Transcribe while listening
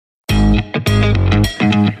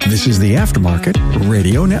This is the Aftermarket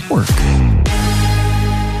Radio Network.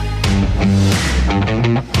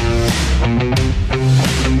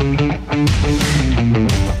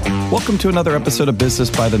 Welcome to another episode of Business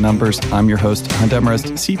by the Numbers. I'm your host, Hunt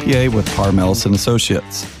Emerist, CPA with Parmelis &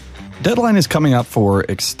 Associates. Deadline is coming up for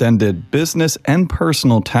extended business and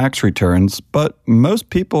personal tax returns, but most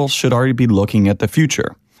people should already be looking at the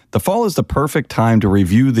future. The fall is the perfect time to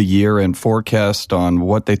review the year and forecast on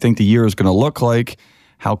what they think the year is going to look like.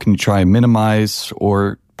 How can you try and minimize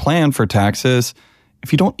or plan for taxes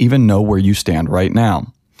if you don't even know where you stand right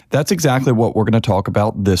now? That's exactly what we're going to talk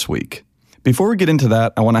about this week. Before we get into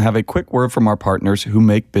that, I want to have a quick word from our partners who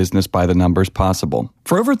make Business by the Numbers possible.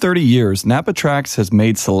 For over 30 years, NapaTrax has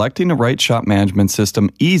made selecting the right shop management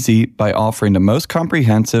system easy by offering the most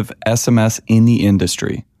comprehensive SMS in the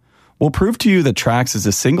industry. We'll prove to you that Trax is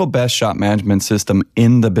the single best shop management system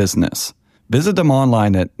in the business. Visit them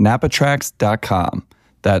online at napatrax.com.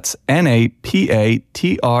 That's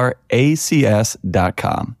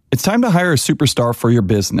NAPATRACS.com. It's time to hire a superstar for your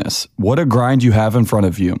business. What a grind you have in front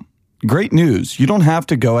of you. Great news, you don't have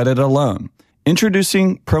to go at it alone.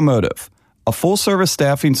 Introducing Promotive, a full-service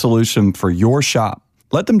staffing solution for your shop.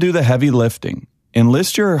 Let them do the heavy lifting.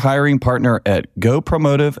 Enlist your hiring partner at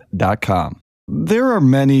gopromotive.com. There are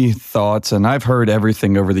many thoughts, and I've heard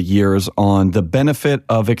everything over the years on the benefit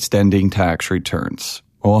of extending tax returns.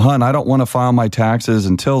 Well, Hun, I don't want to file my taxes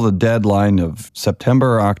until the deadline of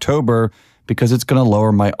September or October because it's going to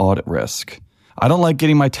lower my audit risk. I don't like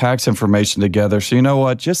getting my tax information together, so you know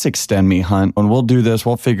what? Just extend me, Hunt, and we'll do this.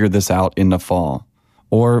 We'll figure this out in the fall.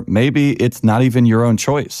 Or maybe it's not even your own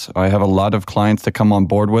choice. I have a lot of clients that come on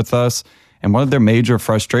board with us, and one of their major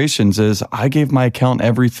frustrations is, I gave my accountant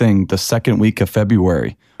everything the second week of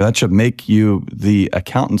February. That should make you the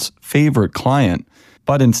accountant's favorite client.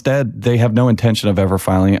 But instead, they have no intention of ever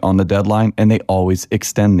filing it on the deadline, and they always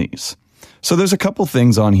extend these. So there's a couple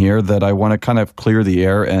things on here that I want to kind of clear the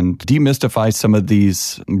air and demystify some of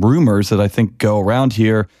these rumors that I think go around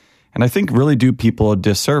here and I think really do people a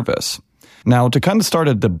disservice. Now, to kind of start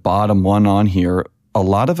at the bottom one on here, a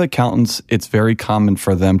lot of accountants, it's very common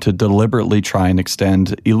for them to deliberately try and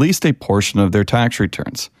extend at least a portion of their tax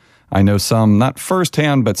returns. I know some, not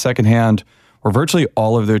firsthand, but secondhand, where virtually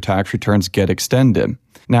all of their tax returns get extended.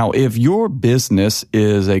 Now, if your business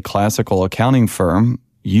is a classical accounting firm,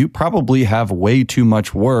 you probably have way too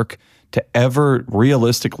much work to ever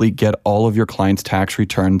realistically get all of your clients' tax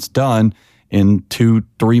returns done in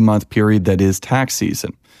 2-3 month period that is tax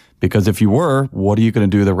season. Because if you were, what are you going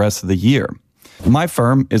to do the rest of the year? My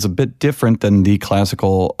firm is a bit different than the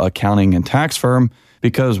classical accounting and tax firm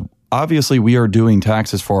because obviously we are doing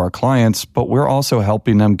taxes for our clients, but we're also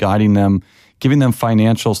helping them, guiding them, giving them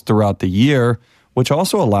financials throughout the year, which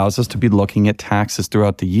also allows us to be looking at taxes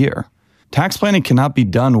throughout the year. Tax planning cannot be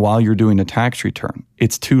done while you're doing a tax return.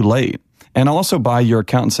 It's too late. And also by your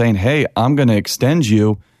accountant saying, hey, I'm going to extend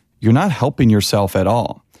you, you're not helping yourself at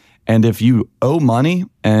all. And if you owe money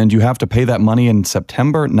and you have to pay that money in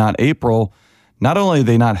September, not April, not only are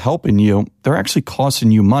they not helping you, they're actually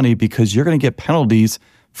costing you money because you're going to get penalties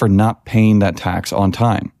for not paying that tax on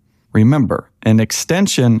time. Remember, an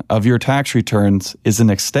extension of your tax returns is an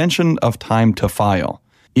extension of time to file.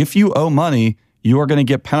 If you owe money, you are going to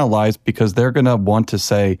get penalized because they're going to want to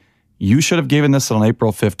say, you should have given this on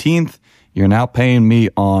April 15th. You're now paying me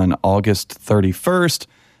on August 31st.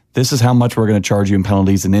 This is how much we're going to charge you in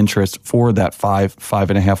penalties and interest for that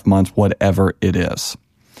 5.5 months, whatever it is.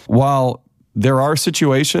 While there are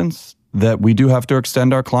situations that we do have to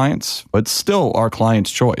extend our clients, but still our client's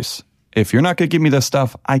choice. If you're not going to give me this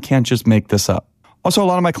stuff, I can't just make this up. Also, a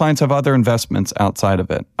lot of my clients have other investments outside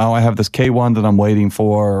of it. Oh, I have this K1 that I'm waiting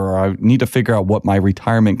for, or I need to figure out what my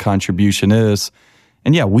retirement contribution is.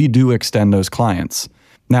 And yeah, we do extend those clients.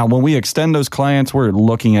 Now, when we extend those clients, we're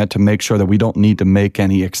looking at to make sure that we don't need to make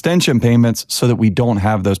any extension payments so that we don't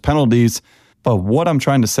have those penalties. But what I'm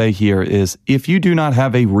trying to say here is if you do not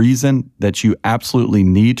have a reason that you absolutely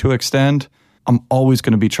need to extend, I'm always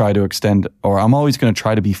going to be trying to extend, or I'm always going to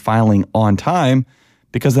try to be filing on time,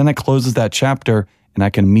 because then it closes that chapter and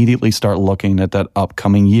I can immediately start looking at that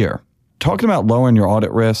upcoming year. Talking about lowering your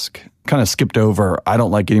audit risk, kind of skipped over, I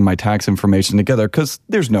don't like getting my tax information together because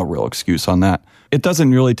there's no real excuse on that. It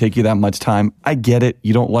doesn't really take you that much time. I get it.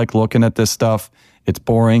 You don't like looking at this stuff. It's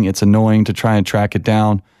boring. It's annoying to try and track it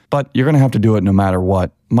down, but you're going to have to do it no matter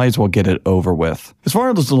what. Might as well get it over with. As far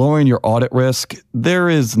as lowering your audit risk, there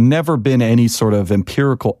has never been any sort of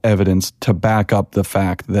empirical evidence to back up the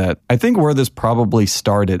fact that I think where this probably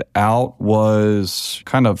started out was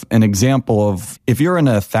kind of an example of if you're in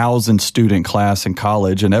a 1,000 student class in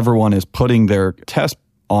college and everyone is putting their test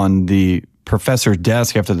on the professor's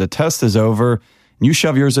desk after the test is over, and you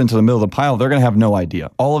shove yours into the middle of the pile, they're going to have no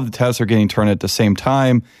idea. All of the tests are getting turned at the same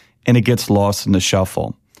time, and it gets lost in the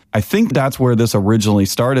shuffle. I think that's where this originally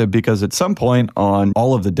started, because at some point on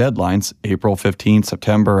all of the deadlines, April 15th,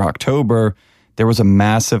 September, October, there was a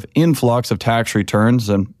massive influx of tax returns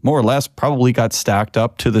and more or less probably got stacked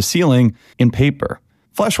up to the ceiling in paper.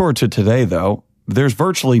 Flash forward to today, though, there's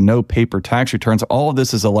virtually no paper tax returns. All of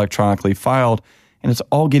this is electronically filed, and it's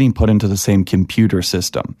all getting put into the same computer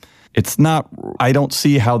system. I don't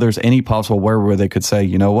see how there's any possible way where they could say,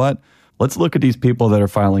 you know what, let's look at these people that are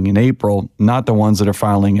filing in April, not the ones that are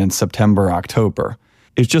filing in September, October.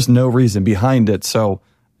 It's just no reason behind it. So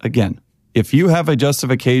again, if you have a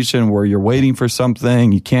justification where you're waiting for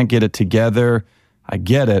something, you can't get it together, I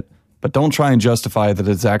get it, but don't try and justify that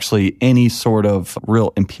it's actually any sort of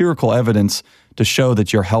real empirical evidence to show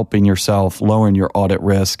that you're helping yourself, lowering your audit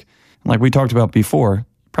risk. Like we talked about before,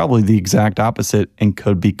 probably the exact opposite and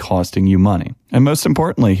could be costing you money. And most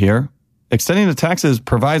importantly here, extending the taxes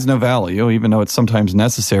provides no value, even though it's sometimes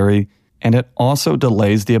necessary, and it also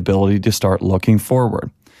delays the ability to start looking forward.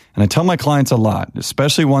 And I tell my clients a lot,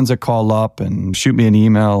 especially ones that call up and shoot me an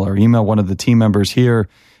email or email one of the team members here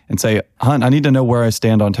and say, Hunt, I need to know where I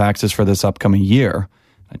stand on taxes for this upcoming year.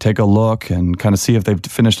 I take a look and kind of see if they've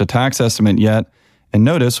finished a tax estimate yet. And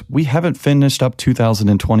notice we haven't finished up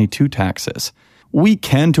 2022 taxes. We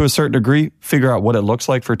can, to a certain degree, figure out what it looks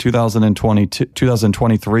like for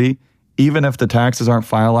 2023, even if the taxes aren't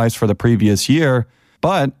finalized for the previous year,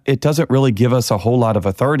 but it doesn't really give us a whole lot of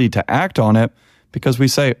authority to act on it because we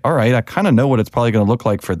say, all right, I kind of know what it's probably going to look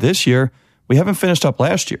like for this year. We haven't finished up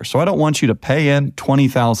last year, so I don't want you to pay in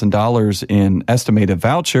 $20,000 in estimated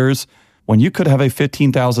vouchers when you could have a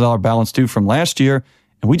 $15,000 balance due from last year,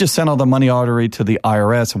 and we just sent all the money already to the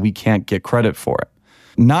IRS and we can't get credit for it.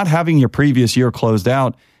 Not having your previous year closed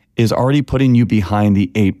out is already putting you behind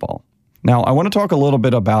the 8 ball. Now, I want to talk a little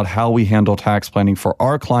bit about how we handle tax planning for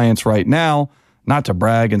our clients right now, not to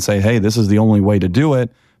brag and say, hey, this is the only way to do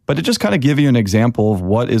it, but to just kind of give you an example of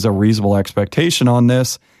what is a reasonable expectation on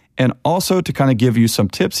this, and also to kind of give you some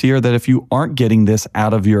tips here that if you aren't getting this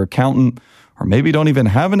out of your accountant, or maybe don't even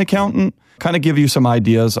have an accountant, kind of give you some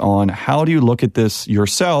ideas on how do you look at this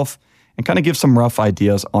yourself and kind of give some rough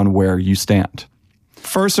ideas on where you stand.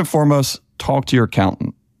 First and foremost, talk to your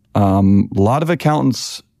accountant. A lot of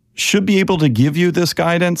accountants should be able to give you this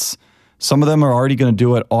guidance. Some of them are already going to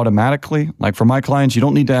do it automatically. Like for my clients, you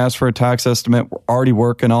don't need to ask for a tax estimate. We're already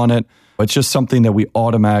working on it. But it's just something that we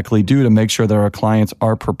automatically do to make sure that our clients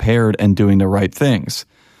are prepared and doing the right things.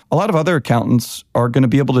 A lot of other accountants are going to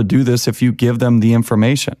be able to do this if you give them the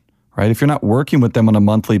information, right? If you're not working with them on a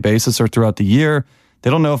monthly basis or throughout the year, they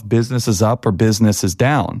don't know if business is up or business is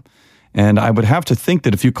down. And I would have to think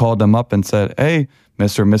that if you called them up and said, hey,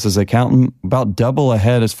 Mr. or Mrs. Accountant, about double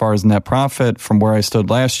ahead as far as net profit from where I stood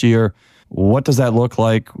last year, what does that look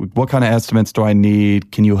like? What kind of estimates do I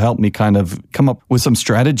need? Can you help me kind of come up with some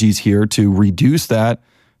strategies here to reduce that?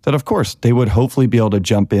 That, of course, they would hopefully be able to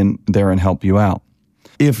jump in there and help you out.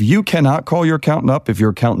 If you cannot call your accountant up, if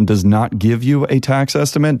your accountant does not give you a tax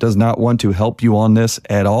estimate, does not want to help you on this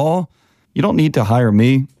at all, you don't need to hire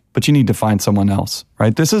me, but you need to find someone else,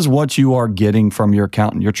 right? This is what you are getting from your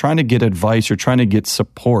accountant. You're trying to get advice. You're trying to get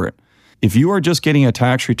support. If you are just getting a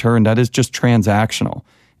tax return, that is just transactional.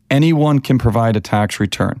 Anyone can provide a tax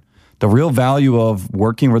return. The real value of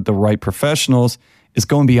working with the right professionals is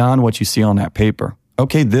going beyond what you see on that paper.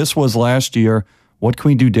 Okay, this was last year. What can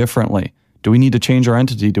we do differently? Do we need to change our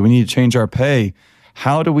entity? Do we need to change our pay?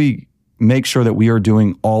 How do we make sure that we are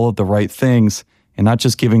doing all of the right things and not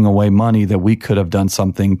just giving away money that we could have done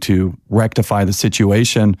something to rectify the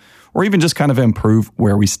situation or even just kind of improve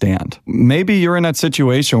where we stand? Maybe you're in that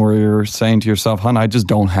situation where you're saying to yourself, Hun, I just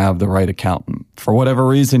don't have the right accountant. For whatever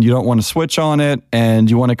reason, you don't want to switch on it and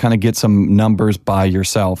you want to kind of get some numbers by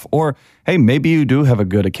yourself. Or, hey, maybe you do have a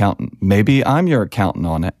good accountant. Maybe I'm your accountant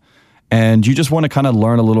on it. And you just want to kind of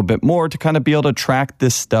learn a little bit more to kind of be able to track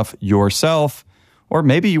this stuff yourself. Or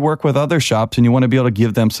maybe you work with other shops and you want to be able to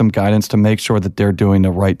give them some guidance to make sure that they're doing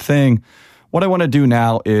the right thing. What I want to do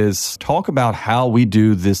now is talk about how we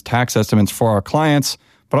do this tax estimates for our clients,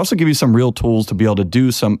 but also give you some real tools to be able to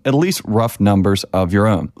do some at least rough numbers of your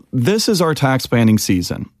own. This is our tax planning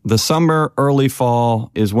season. The summer, early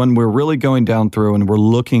fall is when we're really going down through and we're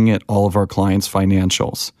looking at all of our clients'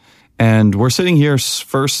 financials. And we're sitting here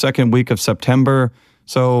first, second week of September.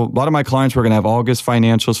 So a lot of my clients we're going to have August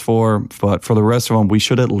financials for, but for the rest of them, we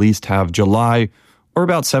should at least have July or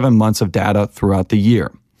about 7 months of data throughout the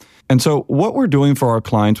year. And so what we're doing for our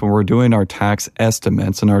clients when we're doing our tax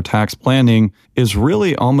estimates and our tax planning is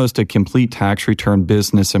really almost a complete tax return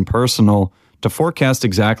business and personal to forecast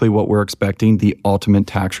exactly what we're expecting the ultimate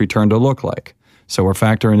tax return to look like. So we're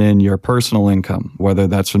factoring in your personal income, whether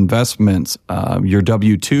that's investments, your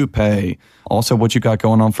W-2 pay, also what you got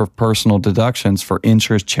going on for personal deductions for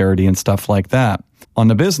interest, charity, and stuff like that. On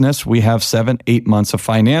the business, we have 7-8 months of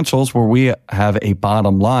financials where we have a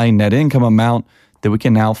bottom line net income amount that we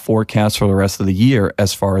can now forecast for the rest of the year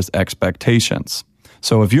as far as expectations.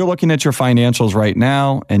 So if you're looking at your financials right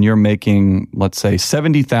now and you're making, let's say,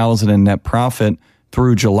 $70,000 in net profit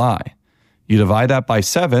through July, you divide that by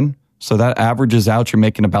 7, so that averages out, you're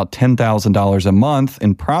making about $10,000 a month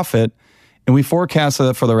in profit, and we forecast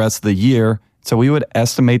that for the rest of the year. So we would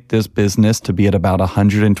estimate this business to be at about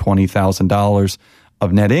 $120,000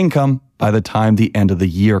 of net income by the time the end of the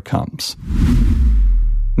year comes.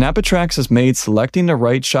 NapaTrax has made selecting the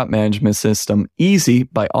right shop management system easy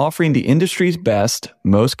by offering the industry's best,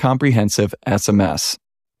 most comprehensive SMS.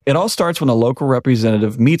 It all starts when a local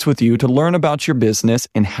representative meets with you to learn about your business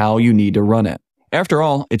and how you need to run it. After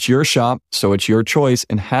all, it's your shop, so it's your choice,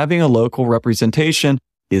 and having a local representation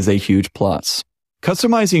is a huge plus.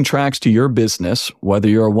 Customizing tracks to your business, whether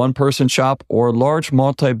you're a one-person shop or a large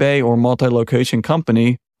multi-bay or multi-location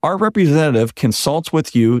company, our representative consults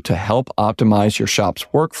with you to help optimize your shop's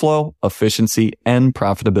workflow, efficiency, and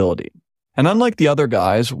profitability. And unlike the other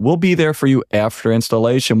guys, we'll be there for you after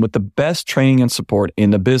installation with the best training and support in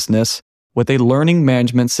the business with a learning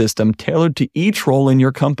management system tailored to each role in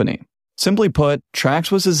your company. Simply put, Trax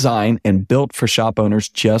was designed and built for shop owners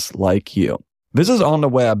just like you. Visit us on the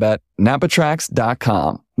web at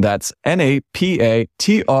napatrax.com. That's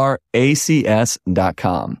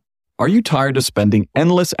NAPATRACS.com. Are you tired of spending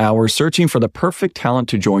endless hours searching for the perfect talent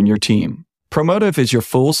to join your team? Promotive is your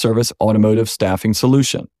full-service automotive staffing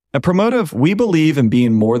solution. At Promotive, we believe in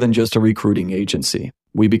being more than just a recruiting agency.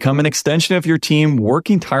 We become an extension of your team,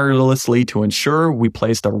 working tirelessly to ensure we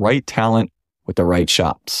place the right talent with the right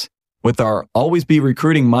shops. With our always be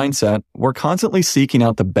recruiting mindset, we're constantly seeking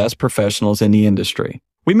out the best professionals in the industry.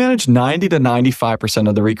 We manage 90 to 95%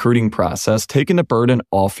 of the recruiting process, taking the burden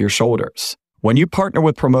off your shoulders. When you partner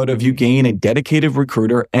with Promotive, you gain a dedicated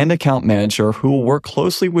recruiter and account manager who will work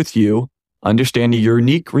closely with you, understanding your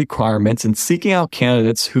unique requirements and seeking out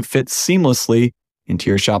candidates who fit seamlessly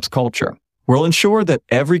into your shop's culture. We'll ensure that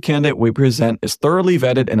every candidate we present is thoroughly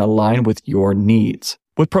vetted and aligned with your needs.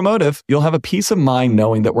 With Promotive, you'll have a peace of mind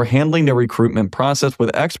knowing that we're handling the recruitment process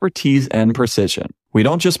with expertise and precision. We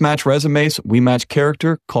don't just match resumes, we match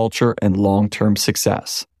character, culture, and long-term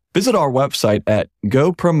success. Visit our website at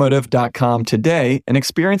gopromotive.com today and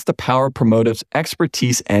experience the power of Promotive's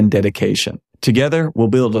expertise and dedication. Together, we'll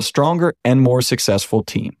build a stronger and more successful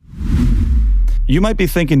team. You might be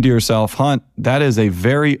thinking to yourself, Hunt, that is a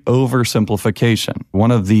very oversimplification.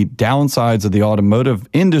 One of the downsides of the automotive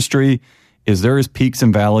industry is there is peaks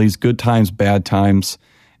and valleys, good times, bad times.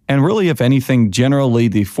 And really, if anything, generally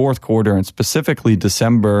the fourth quarter and specifically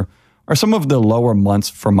December are some of the lower months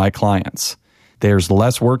for my clients. There's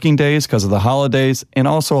less working days because of the holidays, and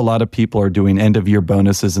also a lot of people are doing end-of-year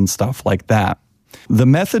bonuses and stuff like that. The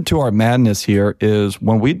method to our madness here is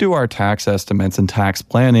when we do our tax estimates and tax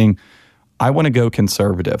planning, I want to go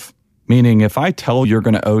conservative. Meaning if I tell you're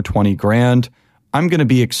going to owe 20 grand, I'm going to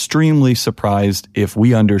be extremely surprised if we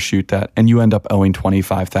undershoot that and you end up owing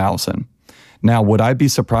 25,000. Now, would I be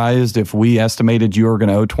surprised if we estimated you were going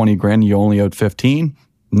to owe 20 grand and you only owed 15?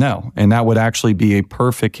 No, and that would actually be a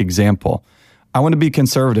perfect example. I want to be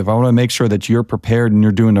conservative. I want to make sure that you're prepared and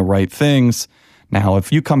you're doing the right things. Now, if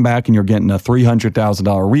you come back and you're getting a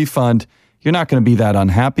 $300,000 refund, you're not going to be that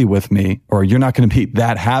unhappy with me, or you're not going to be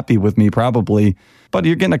that happy with me probably, but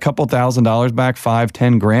you're getting a couple $1,000s back, 5,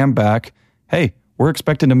 10 grand back. Hey, we're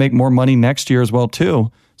expecting to make more money next year as well too.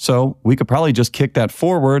 So we could probably just kick that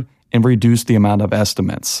forward and reduce the amount of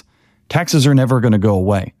estimates. Taxes are never going to go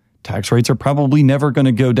away. Tax rates are probably never going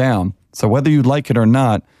to go down. So whether you like it or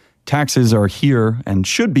not, taxes are here and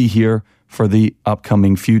should be here for the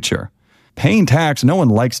upcoming future. Paying tax, no one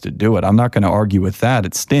likes to do it. I'm not going to argue with that.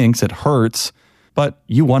 It stinks. It hurts. But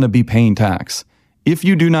you want to be paying tax. If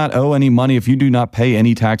you do not owe any money, if you do not pay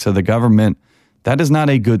any tax to the government, that is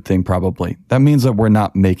not a good thing probably. That means that we're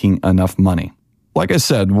not making enough money. Like I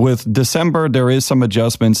said, with December, there is some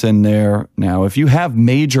adjustments in there. Now, if you have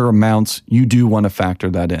major amounts, you do want to factor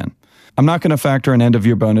that in. I'm not going to factor in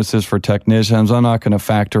end-of-year bonuses for technicians. I'm not going to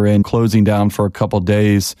factor in closing down for a couple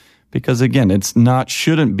days because, again,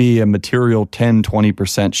 shouldn't be a material 10,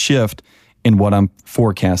 20% shift in what I'm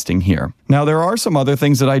forecasting here. Now, there are some other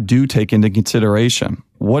things that I do take into consideration.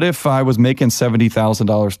 What if I was making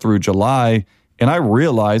 $70,000 through July and I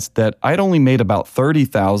realized that I'd only made about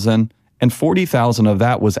 $30,000 and $40,000 of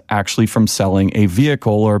that was actually from selling a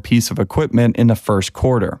vehicle or a piece of equipment in the first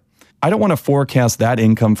quarter? I don't want to forecast that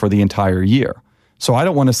income for the entire year. So I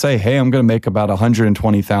don't want to say, hey, I'm going to make about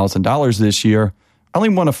 $120,000 this year. I only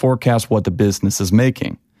want to forecast what the business is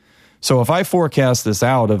making. So if I forecast this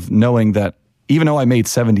out of knowing that even though I made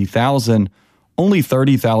 $70,000, only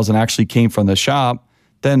 $30,000 actually came from the shop,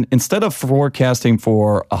 then instead of forecasting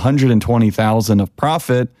for $120,000 of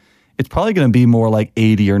profit, it's probably going to be more like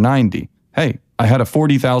 80 or 90. Hey, I had a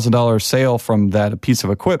 $40,000 sale from that piece of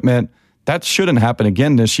equipment. That shouldn't happen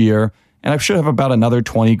again this year, and I should have about another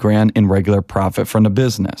 20 grand in regular profit from the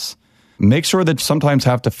business. Make sure that you sometimes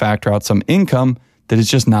have to factor out some income that is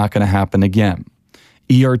just not going to happen again.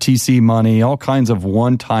 ERTC money, all kinds of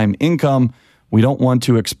one-time income. We don't want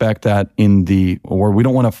to expect that we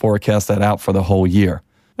don't want to forecast that out for the whole year.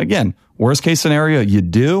 Again, worst case scenario, you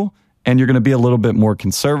do, and you're going to be a little bit more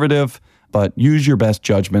conservative, but use your best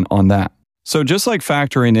judgment on that. So just like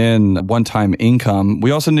factoring in one-time income, we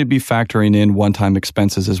also need to be factoring in one-time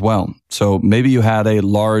expenses as well. So maybe you had a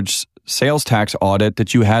large sales tax audit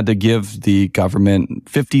that you had to give the government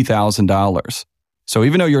 $50,000. So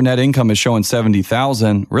even though your net income is showing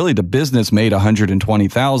 $70,000, really the business made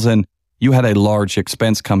 $120,000, you had a large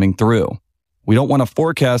expense coming through. We don't want to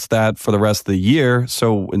forecast that for the rest of the year.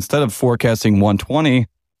 So instead of forecasting 120,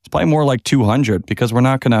 it's probably more like 200 because we're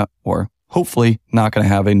not going to, or hopefully not going to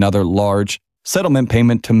have another large settlement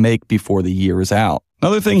payment to make before the year is out.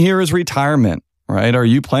 Another thing here is retirement, right? Are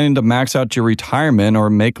you planning to max out your retirement or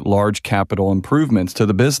make large capital improvements to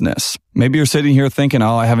the business? Maybe you're sitting here thinking,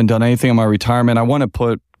 I haven't done anything on my retirement. I want to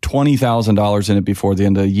put $20,000 in it before the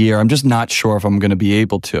end of the year. I'm just not sure if I'm going to be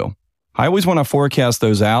able to. I always want to forecast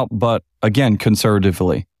those out, but again,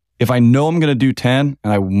 conservatively. If I know I'm going to do 10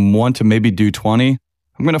 and I want to maybe do 20,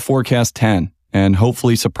 I'm going to forecast 10 and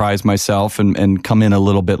hopefully surprise myself and come in a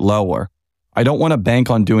little bit lower. I don't want to bank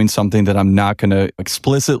on doing something that I'm not going to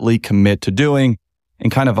explicitly commit to doing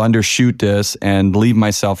and kind of undershoot this and leave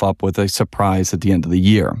myself up with a surprise at the end of the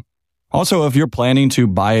year. Also, if you're planning to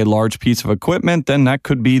buy a large piece of equipment, then that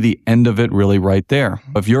could be the end of it really right there.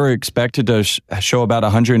 If you're expected to show about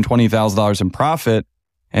 $120,000 in profit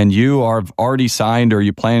and you are already signed or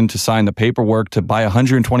you plan to sign the paperwork to buy a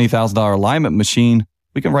 $120,000 alignment machine,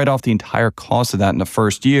 we can write off the entire cost of that in the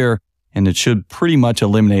first year, and it should pretty much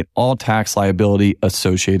eliminate all tax liability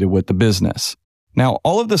associated with the business. Now,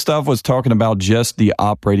 all of this stuff was talking about just the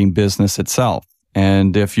operating business itself.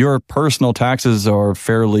 And if your personal taxes are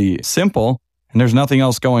fairly simple and there's nothing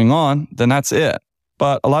else going on, then that's it.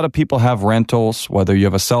 But a lot of people have rentals, whether you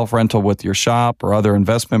have a self-rental with your shop or other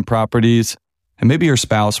investment properties, and maybe your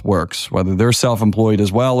spouse works, whether they're self-employed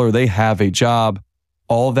as well or they have a job.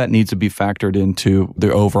 All of that needs to be factored into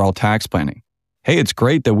the overall tax planning. Hey, it's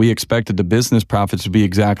great that we expected the business profits to be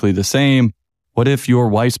exactly the same. What if your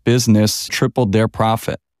wife's business tripled their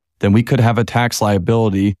profit? Then we could have a tax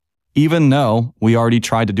liability. Even though we already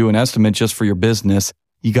tried to do an estimate just for your business,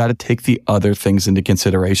 you got to take the other things into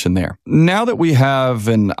consideration there. Now that we have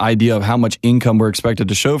an idea of how much income we're expected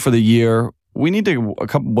to show for the year, we need a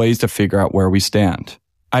couple ways to figure out where we stand.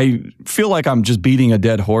 I feel like I'm just beating a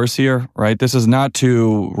dead horse here, right? This is not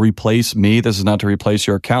to replace me. This is not to replace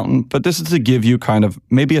your accountant, but this is to give you kind of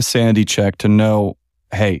maybe a sanity check to know,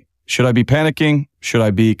 hey, should I be panicking? Should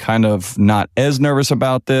I be kind of not as nervous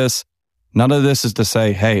about this? None of this is to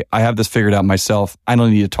say, hey, I have this figured out myself. I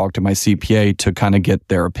don't need to talk to my CPA to kind of get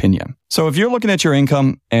their opinion. So if you're looking at your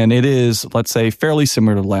income and it is, let's say, fairly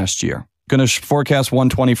similar to last year, going to forecast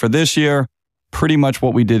 120 for this year, pretty much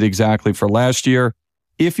what we did exactly for last year.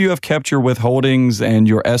 If you have kept your withholdings and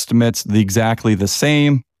your estimates exactly the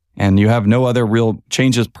same and you have no other real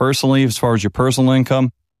changes personally as far as your personal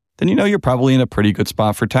income, then you know you're probably in a pretty good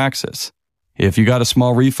spot for taxes. If you got a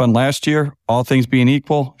small refund last year, all things being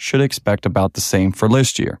equal, should expect about the same for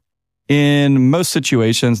this year. In most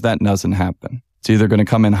situations, that doesn't happen. It's either going to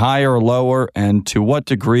come in higher or lower, and to what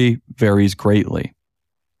degree varies greatly.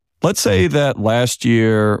 Let's say that last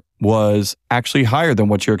year was actually higher than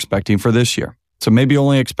what you're expecting for this year. So maybe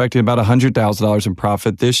only expecting about $100,000 in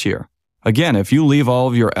profit this year. Again, if you leave all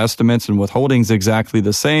of your estimates and withholdings exactly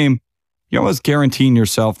the same, you're almost guaranteeing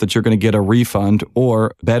yourself that you're going to get a refund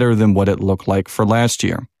or better than what it looked like for last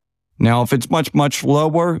year. Now, if it's much, much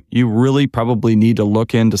lower, you really probably need to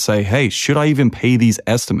look in to say, hey, should I even pay these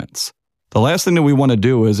estimates? The last thing that we want to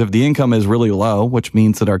do is if the income is really low, which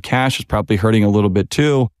means that our cash is probably hurting a little bit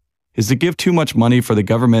too, is to give too much money for the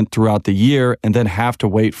government throughout the year and then have to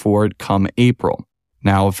wait for it come April.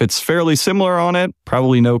 Now, if it's fairly similar on it,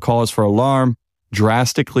 probably no cause for alarm.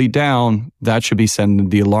 Drastically down, that should be sending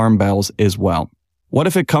the alarm bells as well. What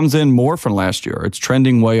if it comes in more from last year? It's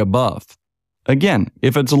trending way above. Again,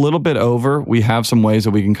 if it's a little bit over, we have some ways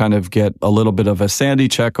that we can kind of get a little bit of a sanity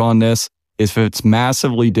check on this. If it's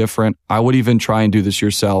massively different, I would even try and do this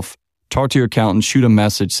yourself. Talk to your accountant, shoot a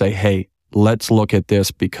message, say, hey, let's look at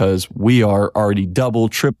this because we are already double,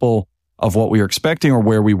 triple of what we were expecting or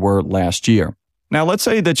where we were last year. Now, let's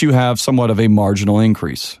say that you have somewhat of a marginal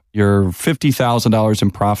increase. You're $50,000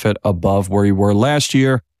 in profit above where you were last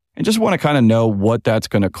year and just want to kind of know what that's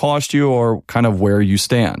going to cost you or kind of where you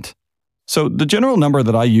stand. So the general number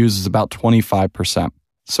that I use is about 25%.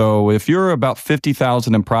 So if you're about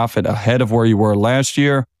 $50,000 in profit ahead of where you were last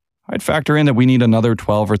year, I'd factor in that we need another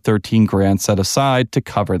 12 or 13 grand set aside to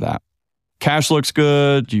cover that. Cash looks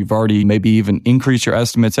good. You've already maybe even increased your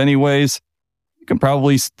estimates anyways. You can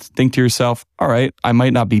probably think to yourself, all right, I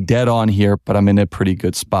might not be dead on here, but I'm in a pretty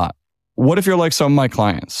good spot. What if you're like some of my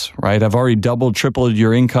clients, right? I've already doubled, tripled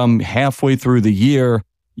your income halfway through the year.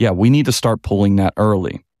 Yeah, we need to start pulling that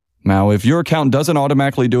early. Now, if your accountant doesn't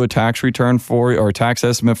automatically do a tax return for you or a tax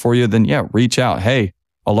estimate for you, then yeah, reach out. Hey,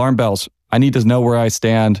 alarm bells. I need to know where I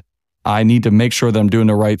stand. I need to make sure that I'm doing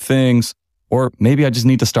the right things. Or maybe I just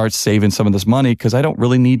need to start saving some of this money because I don't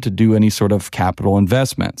really need to do any sort of capital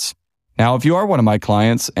investments. Now, if you are one of my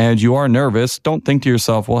clients and you are nervous, don't think to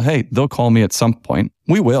yourself, well, hey, they'll call me at some point.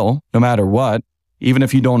 We will, no matter what. Even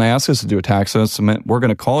if you don't ask us to do a tax estimate, we're going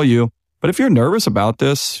to call you. But if you're nervous about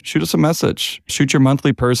this, shoot us a message. Shoot your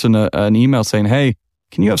monthly person an email saying, hey,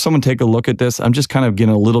 can you have someone take a look at this? I'm just kind of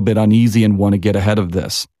getting a little bit uneasy and want to get ahead of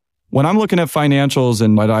this. When I'm looking at financials,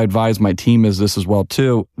 and what I advise my team is this as well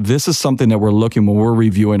too, this is something that we're looking when we're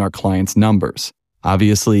reviewing our clients' numbers.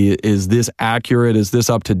 Obviously, is this accurate? Is this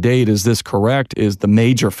up to date? Is this correct? Is the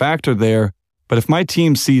major factor there? But if my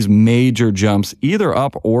team sees major jumps either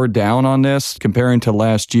up or down on this comparing to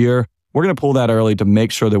last year, we're going to pull that early to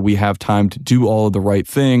make sure that we have time to do all of the right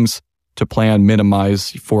things to plan,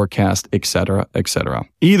 minimize, forecast, et cetera, et cetera.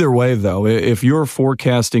 Either way, though, if you're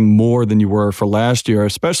forecasting more than you were for last year,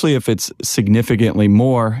 especially if it's significantly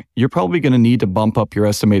more, you're probably going to need to bump up your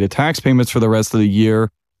estimated tax payments for the rest of the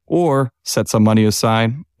year or set some money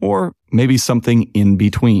aside or maybe something in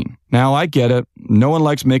between. Now, I get it. No one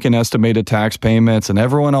likes making estimated tax payments, and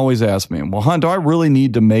everyone always asks me, well, do I really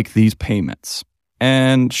need to make these payments?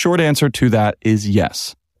 And short answer to that is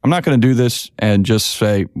yes. I'm not going to do this and just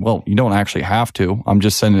say, well, you don't actually have to. I'm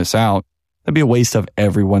just sending this out. That'd be a waste of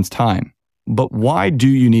everyone's time. But why do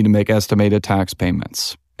you need to make estimated tax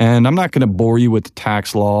payments? And I'm not going to bore you with the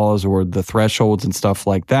tax laws or the thresholds and stuff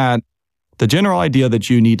like that. The general idea that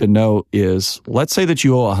you need to know is, let's say that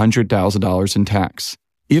you owe $100,000 in tax.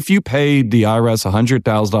 If you paid the IRS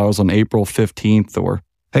 $100,000 on April 15th, or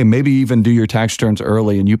hey, maybe even do your tax returns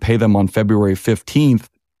early and you pay them on February 15th,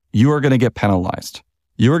 you are going to get penalized.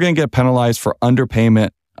 You are going to get penalized for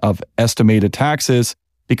underpayment of estimated taxes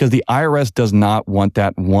because the IRS does not want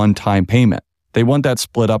that one-time payment. They want that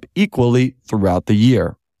split up equally throughout the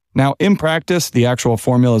year. Now, in practice, the actual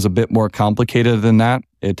formula is a bit more complicated than that.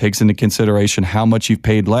 It takes into consideration how much you've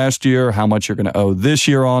paid last year, how much you're going to owe this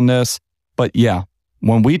year on this. But yeah,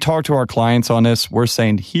 when we talk to our clients on this, we're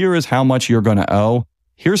saying, here is how much you're going to owe.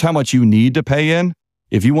 Here's how much you need to pay in.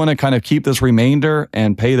 If you want to kind of keep this remainder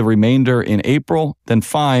and pay the remainder in April, then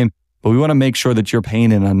fine. But we want to make sure that you're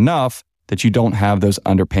paying in enough that you don't have those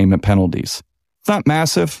underpayment penalties. It's not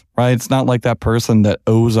massive, right? It's not like that person that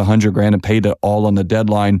owes $100,000 and paid it all on the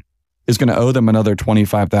deadline is going to owe them another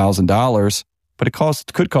 $25,000, but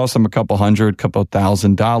it could cost them a couple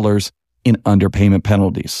thousand dollars in underpayment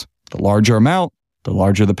penalties. The larger amount, the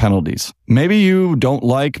larger the penalties. Maybe you don't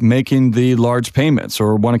like making the large payments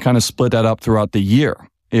or want to kind of split that up throughout the year.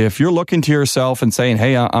 If you're looking to yourself and saying,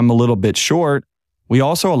 hey, I'm a little bit short, we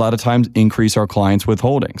also a lot of times increase our clients'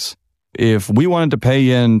 withholdings. If we wanted to pay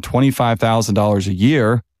in $25,000 a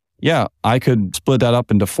year, yeah, I could split that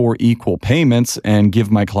up into 4 equal payments and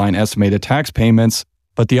give my client estimated tax payments,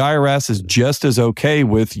 but the IRS is just as okay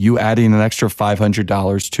with you adding an extra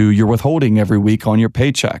 $500 to your withholding every week on your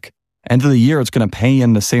paycheck. End of the year, it's going to pay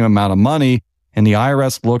in the same amount of money, and the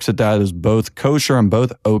IRS looks at that as both kosher and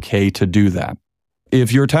both okay to do that.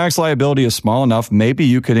 If your tax liability is small enough, maybe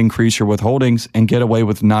you could increase your withholdings and get away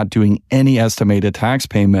with not doing any estimated tax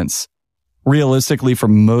payments. Realistically, for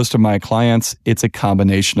most of my clients, it's a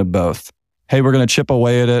combination of both. Hey, we're going to chip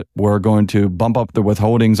away at it. We're going to bump up the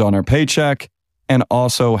withholdings on our paycheck and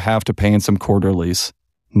also have to pay in some quarterlies.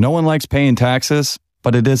 No one likes paying taxes,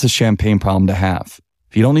 but it is a champagne problem to have.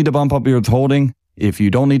 If you don't need to bump up your withholding, if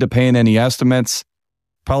you don't need to pay in any estimates,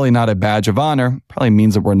 probably not a badge of honor, probably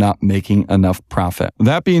means that we're not making enough profit.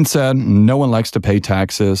 That being said, no one likes to pay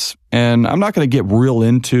taxes, and I'm not going to get real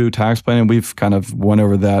into tax planning. We've kind of went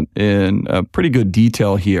over that in pretty good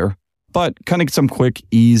detail here, but kind of some quick,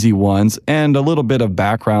 easy ones and a little bit of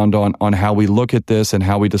background on how we look at this and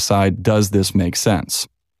how we decide, does this make sense?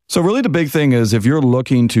 So really the big thing is if you're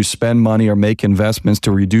looking to spend money or make investments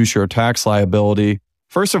to reduce your tax liability,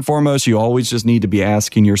 first and foremost, you always just need to be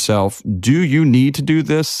asking yourself, do you need to do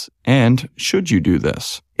this? And should you do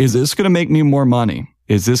this? Is this going to make me more money?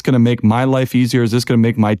 Is this going to make my life easier? Is this going to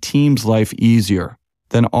make my team's life easier?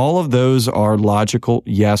 Then all of those are logical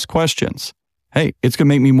yes questions. Hey, it's going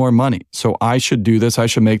to make me more money. So I should do this. I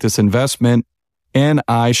should make this investment and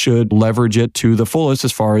I should leverage it to the fullest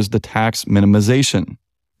as far as the tax minimization.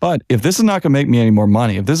 But if this is not going to make me any more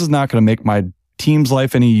money, if this is not going to make my team's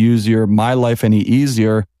life any easier, my life any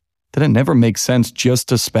easier, then it never makes sense just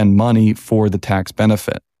to spend money for the tax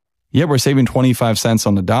benefit. Yeah, we're saving 25 cents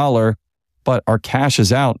on the dollar, but our cash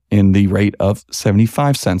is out in the rate of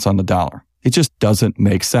 75 cents on the dollar. It just doesn't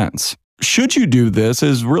make sense. Should you do this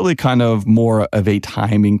is really kind of more of a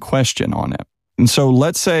timing question on it. And so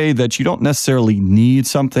let's say that you don't necessarily need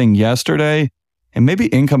something yesterday, and maybe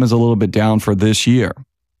income is a little bit down for this year.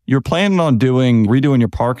 You're planning on redoing your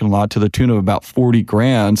parking lot to the tune of about 40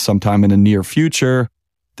 grand sometime in the near future,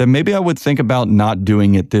 then maybe I would think about not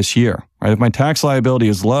doing it this year, right? If my tax liability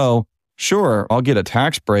is low, sure, I'll get a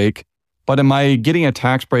tax break, but am I getting a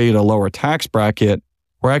tax break at a lower tax bracket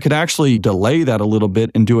where I could actually delay that a little bit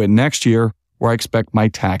and do it next year where I expect my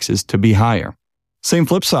taxes to be higher? Same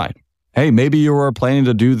flip side. Hey, maybe you were planning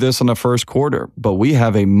to do this in the first quarter, but we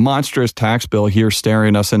have a monstrous tax bill here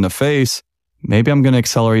staring us in the face. Maybe I'm going to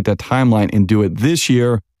accelerate that timeline and do it this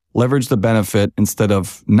year, leverage the benefit instead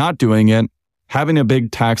of not doing it, having a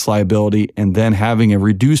big tax liability, and then having a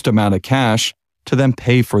reduced amount of cash to then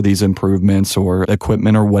pay for these improvements or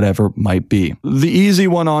equipment or whatever it might be. The easy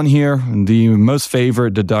one on here, the most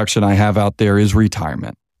favorite deduction I have out there is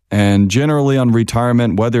retirement. And generally on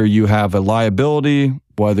retirement, whether you have a liability,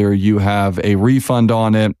 whether you have a refund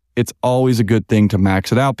on it, it's always a good thing to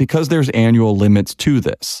max it out because there's annual limits to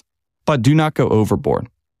this. But do not go overboard.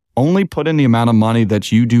 Only put in the amount of money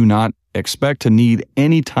that you do not expect to need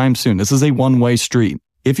anytime soon. This is a one-way street.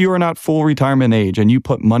 If you are not full retirement age and you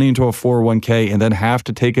put money into a 401k and then have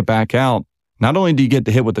to take it back out, not only do you get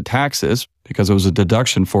hit with the taxes because it was a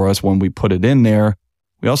deduction for us when we put it in there,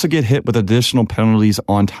 we also get hit with additional penalties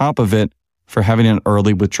on top of it for having an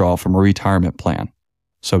early withdrawal from a retirement plan.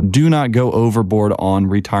 So do not go overboard on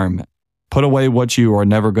retirement. Put away what you are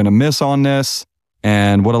never going to miss on this.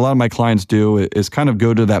 And what a lot of my clients do is kind of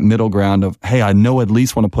go to that middle ground of, hey, I know at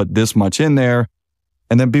least want to put this much in there.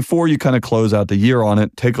 And then before you kind of close out the year on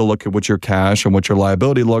it, take a look at what your cash and what your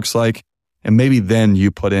liability looks like. And maybe then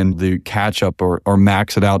you put in the catch up or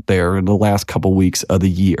max it out there in the last couple weeks of the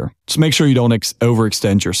year. Just make sure you don't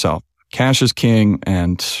overextend yourself. Cash is king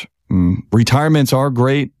and retirements are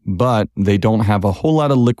great, but they don't have a whole lot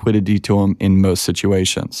of liquidity to them in most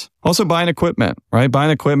situations. Also, buying equipment, right? Buying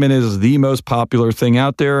equipment is the most popular thing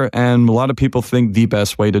out there, and a lot of people think the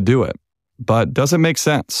best way to do it. But doesn't make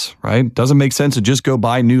sense, right? Doesn't make sense to just go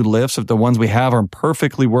buy new lifts if the ones we have are in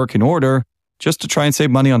perfectly working order just to try and save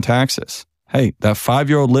money on taxes. Hey, that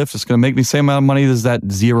 5-year-old lift is going to make me the same amount of money as that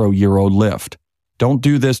 0-year-old lift. Don't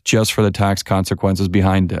do this just for the tax consequences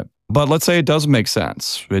behind it. But let's say it does make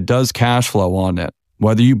sense. It does cash flow on it.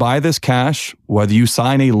 Whether you buy this cash, whether you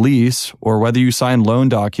sign a lease, or whether you sign loan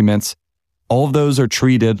documents, all of those are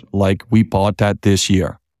treated like we bought that this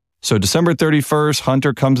year. So December 31st,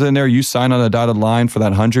 Hunter comes in there, you sign on a dotted line for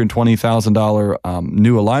that $120,000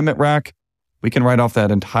 new alignment rack. We can write off that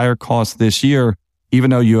entire cost this year,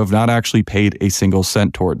 even though you have not actually paid a single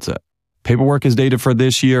cent towards it. Paperwork is dated for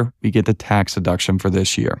this year. We get the tax deduction for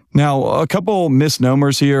this year. Now, a couple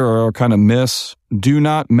misnomers here or kind of myths. Do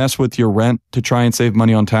not mess with your rent to try and save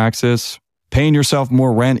money on taxes. Paying yourself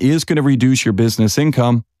more rent is going to reduce your business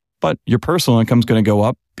income, but your personal income is going to go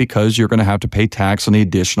up because you're going to have to pay tax on the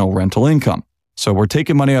additional rental income. So we're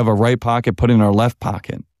taking money out of our right pocket, putting it in our left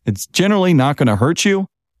pocket. It's generally not going to hurt you,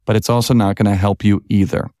 but it's also not going to help you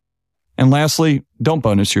either. And lastly, don't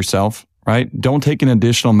bonus yourself. Right? Don't take an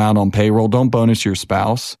additional amount on payroll. Don't bonus your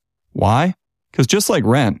spouse. Why? Because just like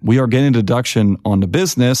rent, we are getting a deduction on the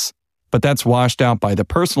business, but that's washed out by the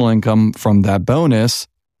personal income from that bonus.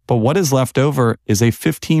 But what is left over is a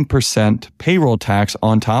 15% payroll tax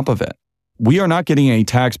on top of it. We are not getting a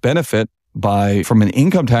tax benefit from an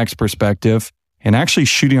income tax perspective and actually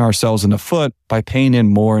shooting ourselves in the foot by paying in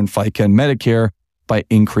more in FICA and Medicare by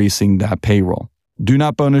increasing that payroll. Do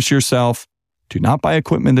not bonus yourself. Do not buy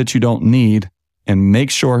equipment that you don't need. And make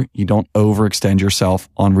sure you don't overextend yourself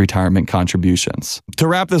on retirement contributions. To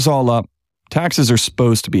wrap this all up, taxes are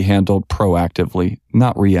supposed to be handled proactively,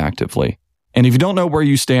 not reactively. And if you don't know where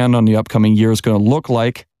you stand on the upcoming year is going to look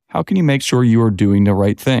like, how can you make sure you are doing the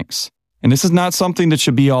right things? And this is not something that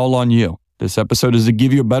should be all on you. This episode is to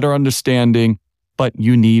give you a better understanding, but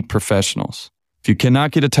you need professionals. If you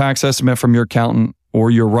cannot get a tax estimate from your accountant or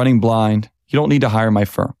you're running blind, you don't need to hire my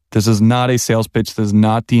firm. This is not a sales pitch. This is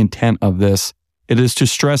not the intent of this. It is to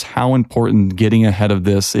stress how important getting ahead of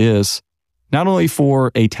this is, not only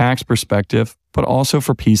for a tax perspective, but also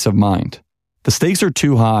for peace of mind. The stakes are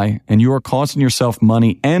too high, and you are costing yourself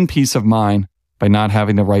money and peace of mind by not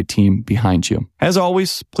having the right team behind you. As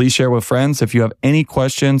always, please share with friends. If you have any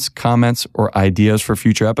questions, comments, or ideas for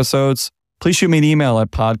future episodes, please shoot me an email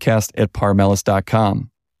at podcast@parmelis.com.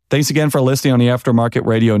 Thanks again for listening on the Aftermarket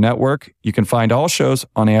Radio Network. You can find all shows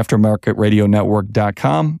on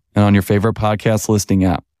aftermarketradionetwork.com and on your favorite podcast listening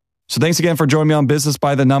app. So thanks again for joining me on Business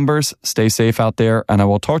by the Numbers. Stay safe out there, and I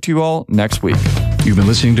will talk to you all next week. You've been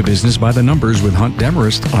listening to Business by the Numbers with Hunt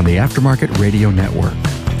Demarest on the Aftermarket Radio Network.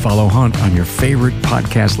 Follow Hunt on your favorite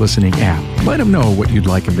podcast listening app. Let him know what you'd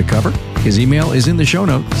like him to cover. His email is in the show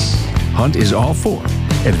notes. Hunt is all for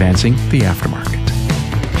advancing the aftermarket.